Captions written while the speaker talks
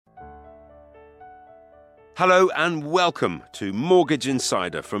Hello and welcome to Mortgage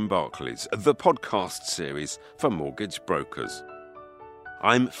Insider from Barclays, the podcast series for mortgage brokers.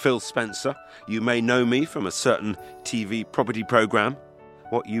 I'm Phil Spencer. You may know me from a certain TV property programme.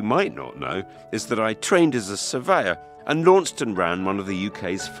 What you might not know is that I trained as a surveyor and launched and ran one of the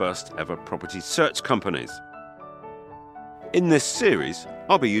UK's first ever property search companies. In this series,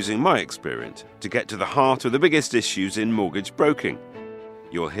 I'll be using my experience to get to the heart of the biggest issues in mortgage broking.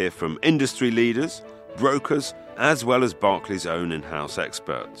 You'll hear from industry leaders, brokers, as well as Barclays' own in-house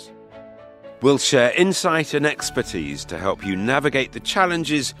experts. We'll share insight and expertise to help you navigate the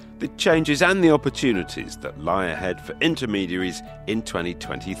challenges, the changes and the opportunities that lie ahead for intermediaries in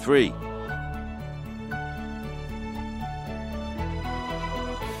 2023.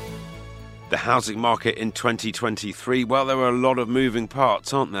 The housing market in 2023, well, there are a lot of moving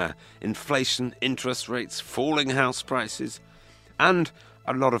parts, aren't there? Inflation, interest rates, falling house prices, and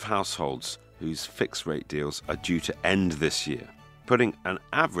a lot of households whose fixed-rate deals are due to end this year, putting an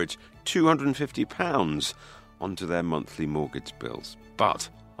average £250 onto their monthly mortgage bills. But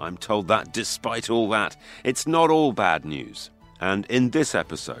I'm told that despite all that, it's not all bad news. And in this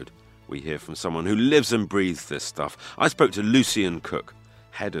episode, we hear from someone who lives and breathes this stuff. I spoke to Lucian Cook,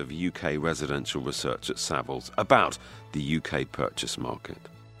 head of UK residential research at Savills, about the UK purchase market.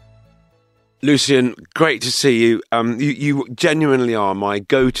 Lucian, great to see you. You genuinely are my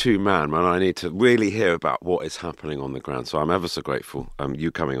go-to man when I need to really hear about what is happening on the ground. So I'm ever so grateful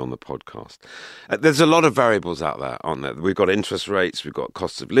you coming on the podcast. There's a lot of variables out there, aren't there? We've got interest rates, we've got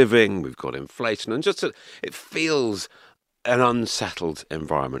cost of living, we've got inflation, and it feels an unsettled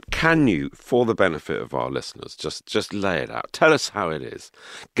environment. Can you, for the benefit of our listeners, just lay it out? Tell us how it is.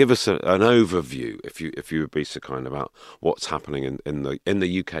 Give us an overview, if you would be so kind, about what's happening in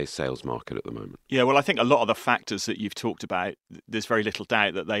the UK sales market at the moment. Yeah, well, I think a lot of the factors that you've talked about, there's very little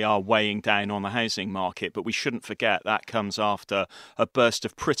doubt that they are weighing down on the housing market, but we shouldn't forget that comes after a burst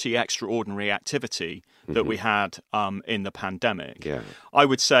of pretty extraordinary activity that we had in the pandemic. Yeah. I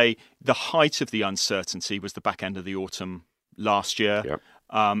would say the height of the uncertainty was the back end of the autumn last year. Yep.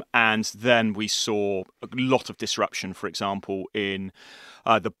 And then we saw a lot of disruption, for example, in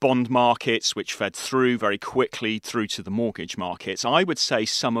the bond markets, which fed through very quickly through to the mortgage markets. I would say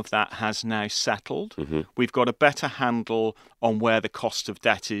some of that has now settled. We've got a better handle on where the cost of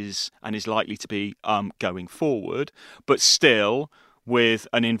debt is and is likely to be going forward. But still, with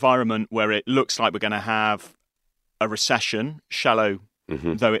an environment where it looks like we're going to have a recession, shallow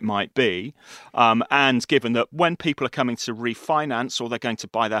though it might be, and given that when people are coming to refinance or they're going to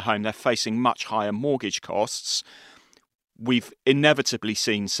buy their home, they're facing much higher mortgage costs, we've inevitably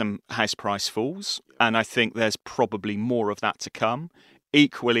seen some house price falls, and I think there's probably more of that to come.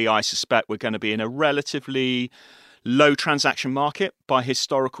 Equally, I suspect we're going to be in a relatively low transaction market by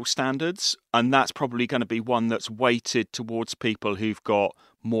historical standards, and that's probably going to be one that's weighted towards people who've got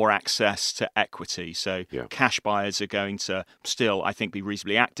more access to equity. So cash buyers are going to still, I think, be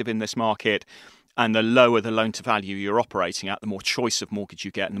reasonably active in this market. And the lower the loan to value you're operating at, the more choice of mortgage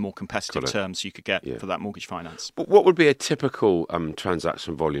you get and the more competitive terms you could get for that mortgage finance. But what would be a typical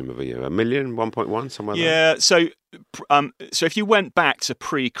transaction volume of a year? 1 million, 1.1, somewhere there? Yeah, so if you went back to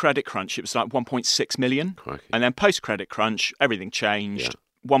pre-Credit Crunch, it was like 1.6 million. Crikey. And then post-Credit Crunch, everything changed.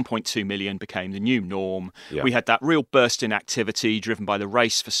 1.2 million became the new norm. Yeah. We had that real burst in activity driven by the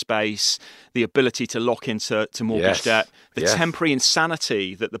race for space, the ability to lock into mortgage debt, the temporary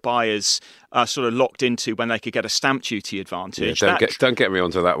insanity that the buyers sort of locked into when they could get a stamp duty advantage. Yeah, don't get me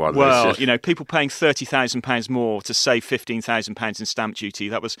onto that one. Well, people paying £30,000 more to save £15,000 in stamp duty.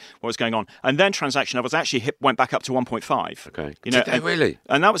 That was what was going on. And then transaction levels actually went back up to 1.5. Okay. Did they really?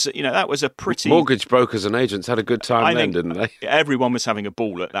 And that was a pretty... Mortgage brokers and agents had a good time then, didn't they? Everyone was having a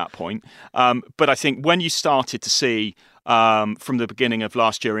ball at that point. But I think when you started to see from the beginning of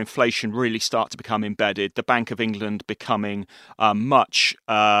last year, inflation really start to become embedded, the Bank of England becoming much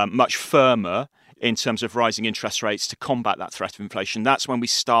firmer in terms of rising interest rates to combat that threat of inflation, that's when we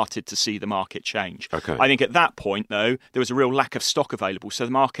started to see the market change. Okay. I think at that point, though, there was a real lack of stock available, so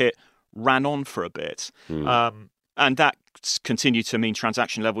the market ran on for a bit. And that continued to mean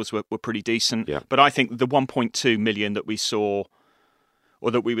transaction levels were pretty decent. Yeah. But I think the 1.2 million that we saw, or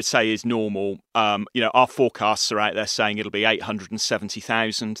that we would say is normal, our forecasts are out there saying it'll be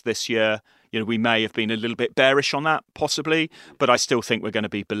 870,000 this year. We may have been a little bit bearish on that, possibly, but I still think we're going to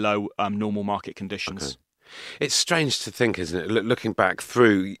be below normal market conditions. Okay. It's strange to think, isn't it, looking back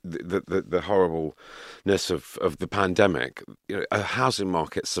through the horribleness of the pandemic, a housing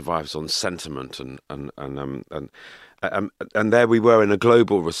market survives on sentiment and And there we were in a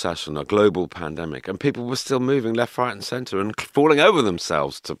global recession, a global pandemic, and people were still moving left, right, and centre and falling over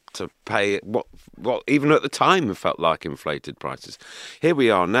themselves to pay what even at the time felt like inflated prices. Here we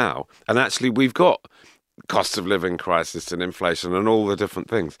are now, and actually we've got cost of living crisis and inflation and all the different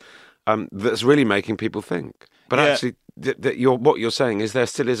things that's really making people think. But actually, what you're saying is there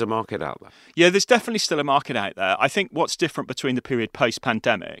still is a market out there. Yeah, there's definitely still a market out there. I think what's different between the period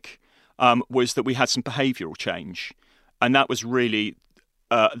post-pandemic was that we had some behavioural change. And that was really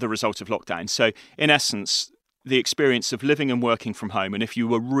the result of lockdown. So, in essence, the experience of living and working from home, and if you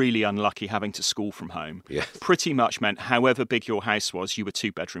were really unlucky, having to school from home, pretty much meant however big your house was, you were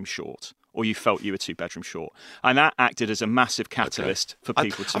 2 bedrooms short, or you felt you were 2 bedrooms short. And that acted as a massive catalyst for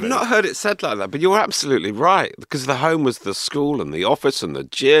people to move. I've not heard it said like that, but you're absolutely right, because the home was the school and the office and the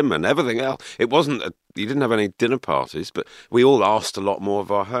gym and everything else. It wasn't you didn't have any dinner parties, but we all asked a lot more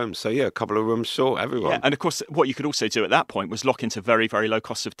of our homes. So, a couple of rooms short, everyone. Yeah, and of course, what you could also do at that point was lock into very, very low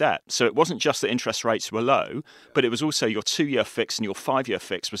costs of debt. So it wasn't just that interest rates were low, but it was also your 2-year fix and your 5-year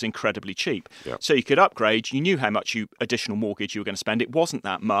fix was incredibly cheap. Yeah. So you could upgrade. You knew how much additional mortgage you were going to spend. It wasn't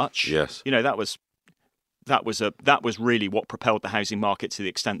that much. Yes. That was really what propelled the housing market to the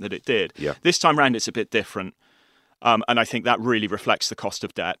extent that it did. Yeah. This time round, it's a bit different. And I think that really reflects the cost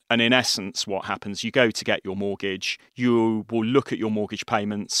of debt. And in essence, what happens, you go to get your mortgage, you will look at your mortgage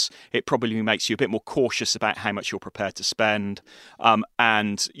payments. It probably makes you a bit more cautious about how much you're prepared to spend.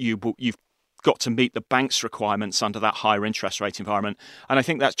 And you've got to meet the bank's requirements under that higher interest rate environment. And I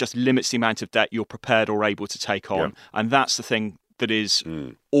think that just limits the amount of debt you're prepared or able to take on. Yeah. And that's the thing that is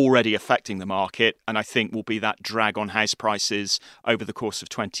already affecting the market, and I think will be that drag on house prices over the course of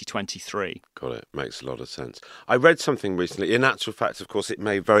 2023. Got it. Makes a lot of sense. I read something recently. In actual fact, of course, it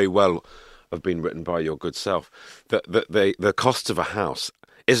may very well have been written by your good self, that the cost of a house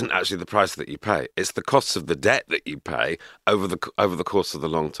isn't actually the price that you pay. It's the cost of the debt that you pay over the course of the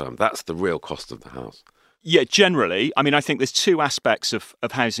long term. That's the real cost of the house. Yeah, generally. I mean, I think there's 2 aspects of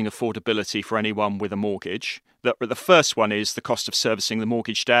housing affordability for anyone with a mortgage. The first one is the cost of servicing the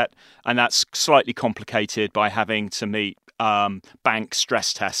mortgage debt, and that's slightly complicated by having to meet bank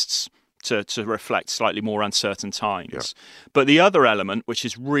stress tests to reflect slightly more uncertain times. Yeah. But the other element, which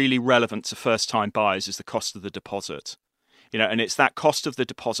is really relevant to first-time buyers, is the cost of the deposit. And it's that cost of the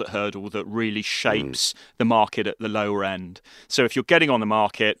deposit hurdle that really shapes the market at the lower end. So if you're getting on the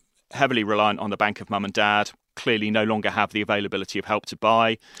market, heavily reliant on the bank of mum and dad, clearly no longer have the availability of Help to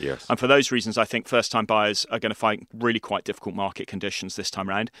Buy. Yes. And for those reasons, I think first-time buyers are going to find really quite difficult market conditions this time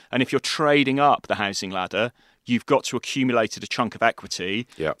around. And if you're trading up the housing ladder, you've got to accumulate a chunk of equity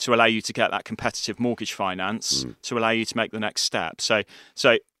to allow you to get that competitive mortgage finance to allow you to make the next step. So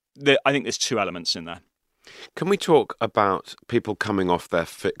I think there's 2 elements in there. Can we talk about people coming off their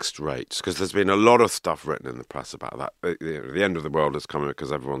fixed rates? Because there's been a lot of stuff written in the press about that. The end of the world is coming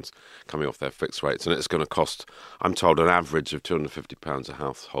because everyone's coming off their fixed rates, and it's going to cost, I'm told, an average of £250 a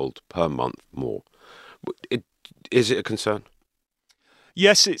household per month more. Is it a concern?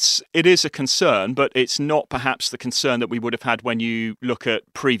 Yes, it is a concern, but it's not perhaps the concern that we would have had when you look at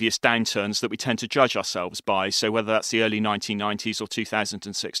previous downturns that we tend to judge ourselves by. So whether that's the early 1990s or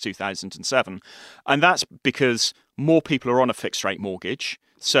 2006, 2007. And that's because more people are on a fixed rate mortgage.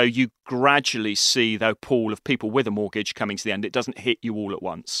 So you gradually see the pool of people with a mortgage coming to the end. It doesn't hit you all at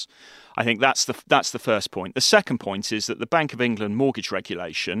once. I think that's the first point. The second point is that the Bank of England mortgage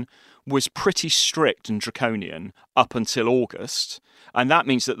regulation was pretty strict and draconian up until August. And that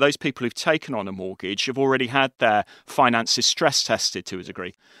means that those people who've taken on a mortgage have already had their finances stress tested to a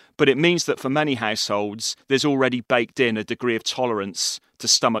degree. But it means that for many households, there's already baked in a degree of tolerance to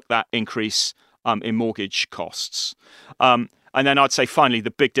stomach that increase in mortgage costs. And then I'd say finally, the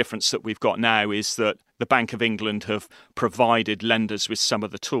big difference that we've got now is that the Bank of England have provided lenders with some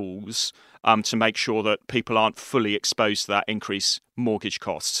of the tools to make sure that people aren't fully exposed to that increased mortgage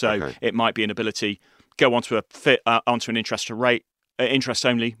cost. So it might be an ability go onto an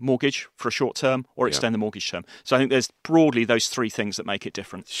interest-only mortgage for a short term or extend the mortgage term. So I think there's broadly those 3 things that make it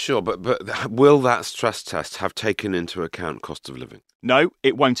different. Sure, but will that stress test have taken into account cost of living? No,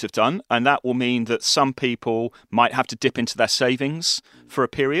 it won't have done. And that will mean that some people might have to dip into their savings for a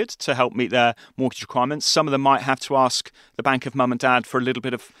period to help meet their mortgage requirements. Some of them might have to ask the Bank of Mum and Dad for a little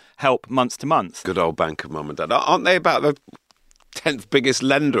bit of help month to month. Good old Bank of Mum and Dad. Aren't they about the 10th biggest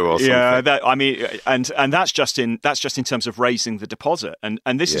lender or something? Yeah, and that's just in terms of raising the deposit. And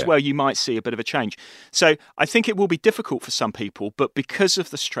this is where you might see a bit of a change. So I think it will be difficult for some people, but because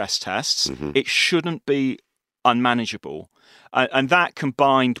of the stress tests, it shouldn't be unmanageable. And that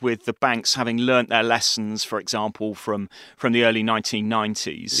combined with the banks having learnt their lessons, for example, from the early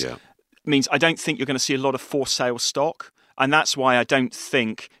 1990s, means I don't think you're going to see a lot of for sale stock. And that's why I don't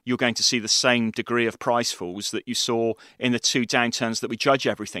think you're going to see the same degree of price falls that you saw in the two downturns that we judge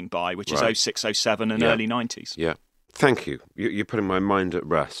everything by, which is 06, 07 and early 90s. Yeah. Thank you. You're putting my mind at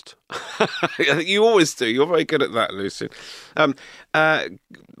rest. You always do. You're very good at that, Lucian.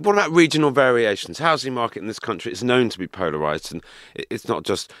 What about regional variations? Housing market in this country is known to be polarised, and it's not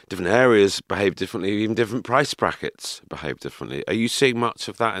just different areas behave differently, even different price brackets behave differently. Are you seeing much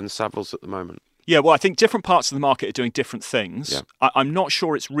of that in Savills at the moment? Yeah, well, I think different parts of the market are doing different things. Yeah. I'm not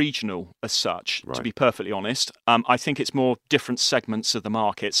sure it's regional as such, to be perfectly honest. I think it's more different segments of the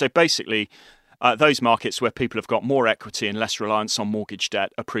market. So basically, those markets where people have got more equity and less reliance on mortgage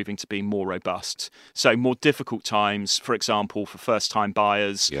debt are proving to be more robust. So more difficult times, for example, for first-time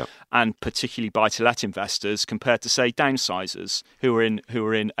buyers and particularly buy-to-let investors compared to, say, downsizers who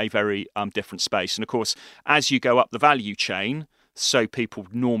are in a very different space. And of course, as you go up the value chain, so people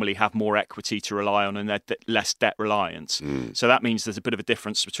normally have more equity to rely on and they're less debt reliant. So that means there's a bit of a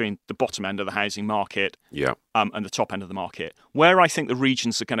difference between the bottom end of the housing market and the top end of the market. Where I think the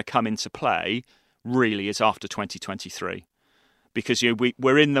regions are going to come into play really is after 2023. Because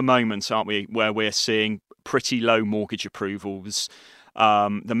we're in the moment, aren't we, where we're seeing pretty low mortgage approvals.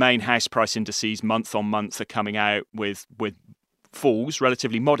 The main house price indices month on month are coming out with falls,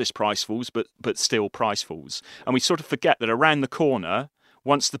 relatively modest price falls, but still price falls. And we sort of forget that around the corner,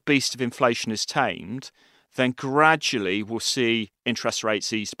 once the beast of inflation is tamed, then gradually we'll see interest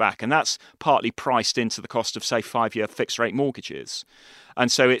rates eased back. And that's partly priced into the cost of, say, 5-year fixed rate mortgages. And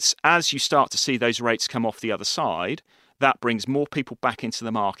so it's as you start to see those rates come off the other side, that brings more people back into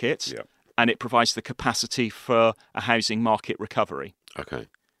the market and it provides the capacity for a housing market recovery. Okay,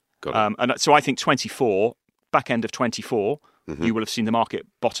 got it. And so I think 24, back end of 24, you will have seen the market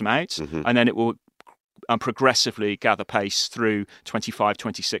bottom out, and then it will progressively gather pace through 25,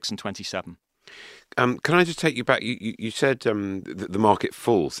 26 and 27. Can I just take you back? You said the market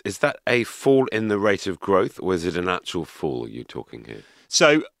falls. Is that a fall in the rate of growth, or is it an actual fall you're talking here?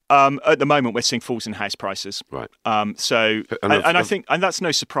 So at the moment, we're seeing falls in house prices. Right. I think that's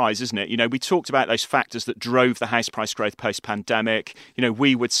no surprise, isn't it? We talked about those factors that drove the house price growth post-pandemic.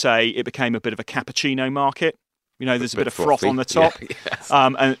 We would say it became a bit of a cappuccino market. There's a bit of froth on the top.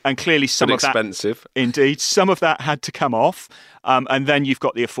 And clearly some of that... expensive. Indeed. Some of that had to come off. And then you've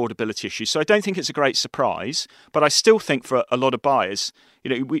got the affordability issue. So I don't think it's a great surprise. But I still think for a lot of buyers,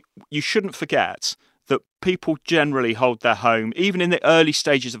 you shouldn't forget that people generally hold their home, even in the early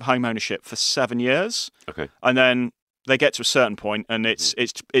stages of home ownership, for 7 years. Okay. And then they get to a certain point and it's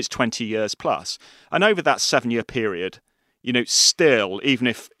 20 years plus. And over that 7-year period, still, even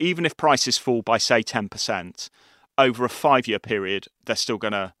if prices fall by, say, 10%, over a 5-year period, they're still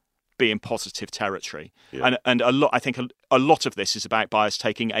going to be in positive territory. Yeah. And I think a lot of this is about buyers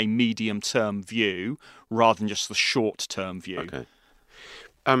taking a medium-term view rather than just the short-term view. Okay.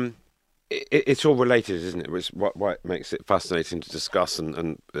 It's all related, isn't it? Which why it makes it fascinating to discuss,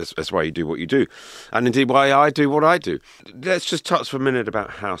 and that's why you do what you do, and indeed why I do what I do. Let's just touch for a minute about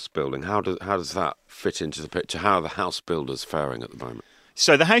house building. How does that fit into the picture? How are the house builders faring at the moment?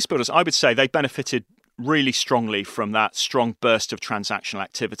 So the house builders, I would say, they benefited really strongly from that strong burst of transactional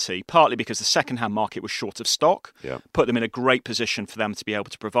activity, partly because the second-hand market was short of stock, put them in a great position for them to be able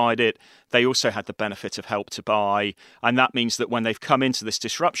to provide it. They also had the benefit of Help to Buy, and that means that when they've come into this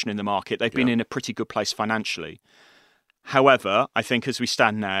disruption in the market, they've been in a pretty good place financially. However, I think as we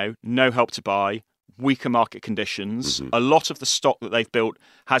stand now, no Help to Buy, weaker market conditions, a lot of the stock that they've built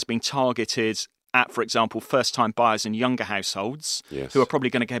has been targeted at, for example, first-time buyers and younger households who are probably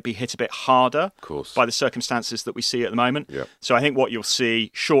going to be hit a bit harder by the circumstances that we see at the moment. Yep. So I think what you'll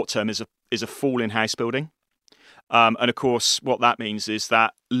see short-term is a fall in house building. And of course, what that means is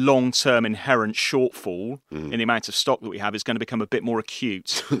that long-term inherent shortfall in the amount of stock that we have is going to become a bit more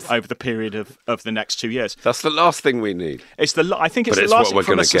acute over the period of the next 2 years. That's the last thing we need. I think it's the last thing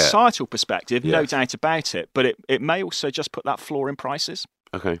from a societal perspective, no doubt about it. But it may also just put that floor in prices.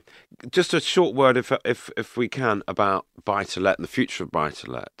 Okay. Just a short word, if we can, about buy-to-let and the future of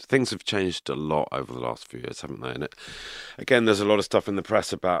buy-to-let. Things have changed a lot over the last few years, haven't they? And again, there's a lot of stuff in the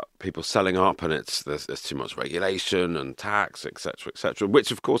press about people selling up, and there's too much regulation and tax, etc.,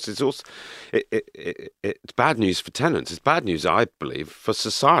 which of course is also it's bad news for tenants. It's bad news, I believe, for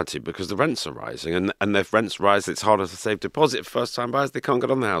society because the rents are rising, and if rents rise, it's harder to save deposit. First-time buyers, they can't get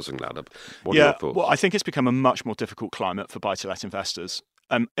on the housing ladder. What are your thoughts? Well, I think it's become a much more difficult climate for buy-to-let investors.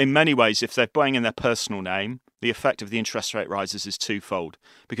 In many ways, if they're buying in their personal name, the effect of the interest rate rises is twofold.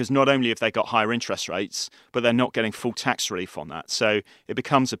 Because not only have they got higher interest rates, but they're not getting full tax relief on that. So it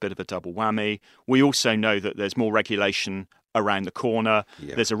becomes a bit of a double whammy. We also know that there's more regulation around the corner.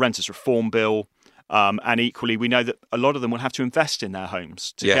 Yeah. There's a renters reform bill. And equally, we know that a lot of them will have to invest in their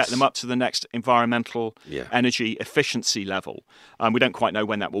homes to get them up to the next environmental energy efficiency level. We don't quite know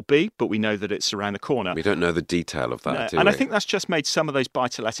when that will be, but we know that it's around the corner. We don't know the detail of that, do and we? I think that's just made some of those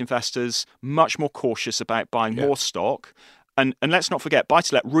buy-to-let investors much more cautious about buying more stock. And let's not forget,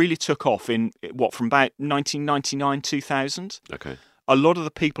 buy-to-let really took off from about 1999, 2000. Okay. A lot of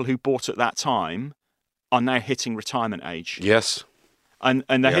the people who bought at that time are now hitting retirement age. Yes. And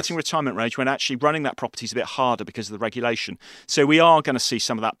they're hitting retirement age when actually running that property is a bit harder because of the regulation. So we are going to see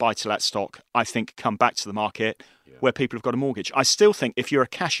some of that buy-to-let stock, I think, come back to the market where people have got a mortgage. I still think if you're a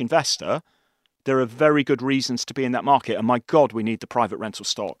cash investor, there are very good reasons to be in that market. And my God, we need the private rental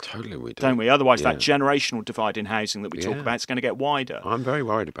stock. Totally we do. Don't we? Otherwise, that generational divide in housing that we talk about is going to get wider. I'm very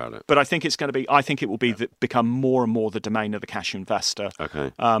worried about it. But I think it will become more and more the domain of the cash investor.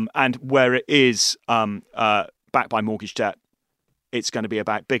 Okay. And where it is backed by mortgage debt, it's going to be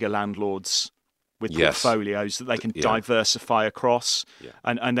about bigger landlords with portfolios that they can diversify across,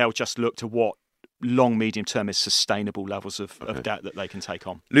 and they'll just look to what long, medium term is sustainable levels of debt that they can take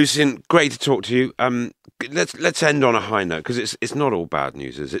on. Lucian, great to talk to you. Let's end on a high note, because it's not all bad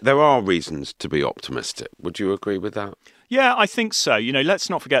news, is it? There are reasons to be optimistic. Would you agree with that? Yeah, I think so. Let's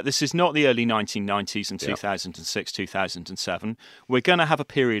not forget, this is not the early 1990s and 2006, 2007. We're going to have a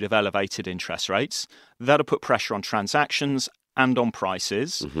period of elevated interest rates. That'll put pressure on transactions and on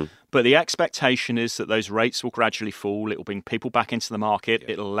prices. Mm-hmm. But the expectation is that those rates will gradually fall. It will bring people back into the market.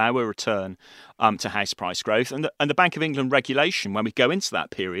 It'll allow a return to house price growth. And the Bank of England regulation, when we go into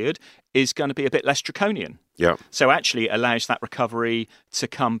that period, is going to be a bit less draconian. Yeah. So actually it allows that recovery to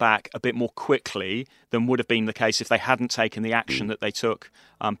come back a bit more quickly than would have been the case if they hadn't taken the action that they took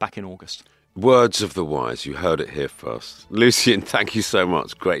back in August. Words of the wise. You heard it here first. Lucian, thank you so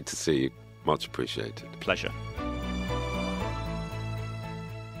much. Great to see you. Much appreciated. Pleasure.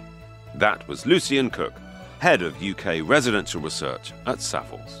 That was Lucian Cook, Head of UK Residential Research at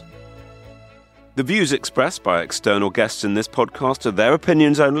Savills. The views expressed by external guests in this podcast are their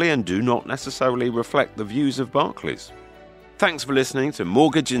opinions only and do not necessarily reflect the views of Barclays. Thanks for listening to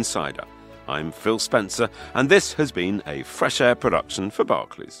Mortgage Insider. I'm Phil Spencer, and this has been a Fresh Air production for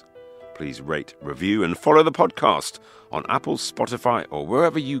Barclays. Please rate, review, and follow the podcast on Apple, Spotify, or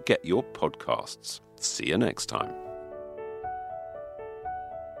wherever you get your podcasts. See you next time.